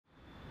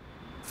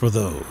for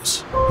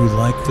those who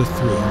like the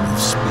thrill of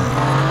speed,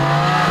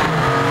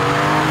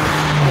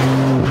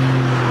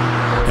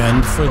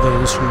 and for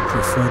those who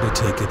prefer to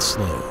take it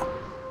slow.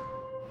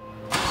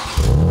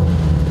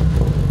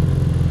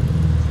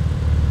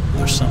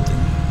 There's something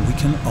we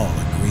can all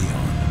agree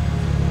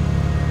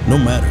on, no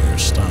matter your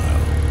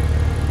style.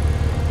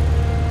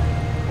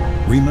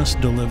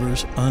 REMUS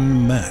delivers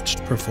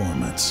unmatched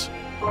performance,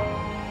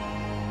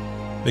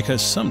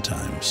 because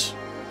sometimes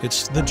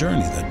it's the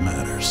journey that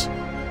matters.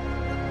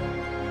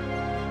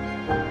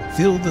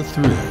 Feel the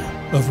thrill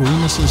of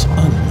REMUS's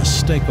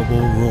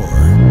unmistakable roar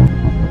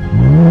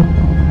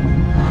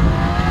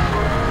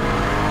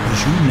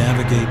as you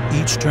navigate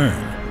each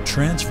turn,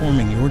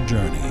 transforming your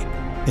journey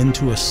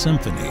into a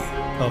symphony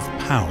of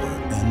power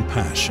and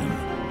passion.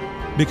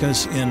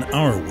 Because in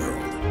our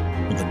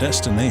world, the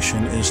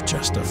destination is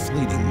just a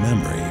fleeting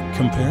memory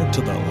compared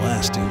to the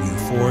lasting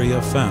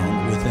euphoria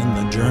found within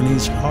the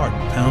journey's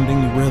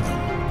heart-pounding rhythm.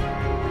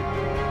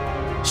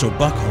 So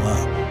buckle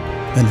up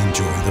and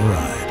enjoy the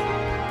ride.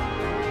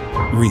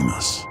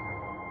 REMUS,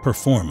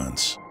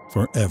 performance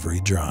for every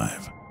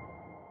drive.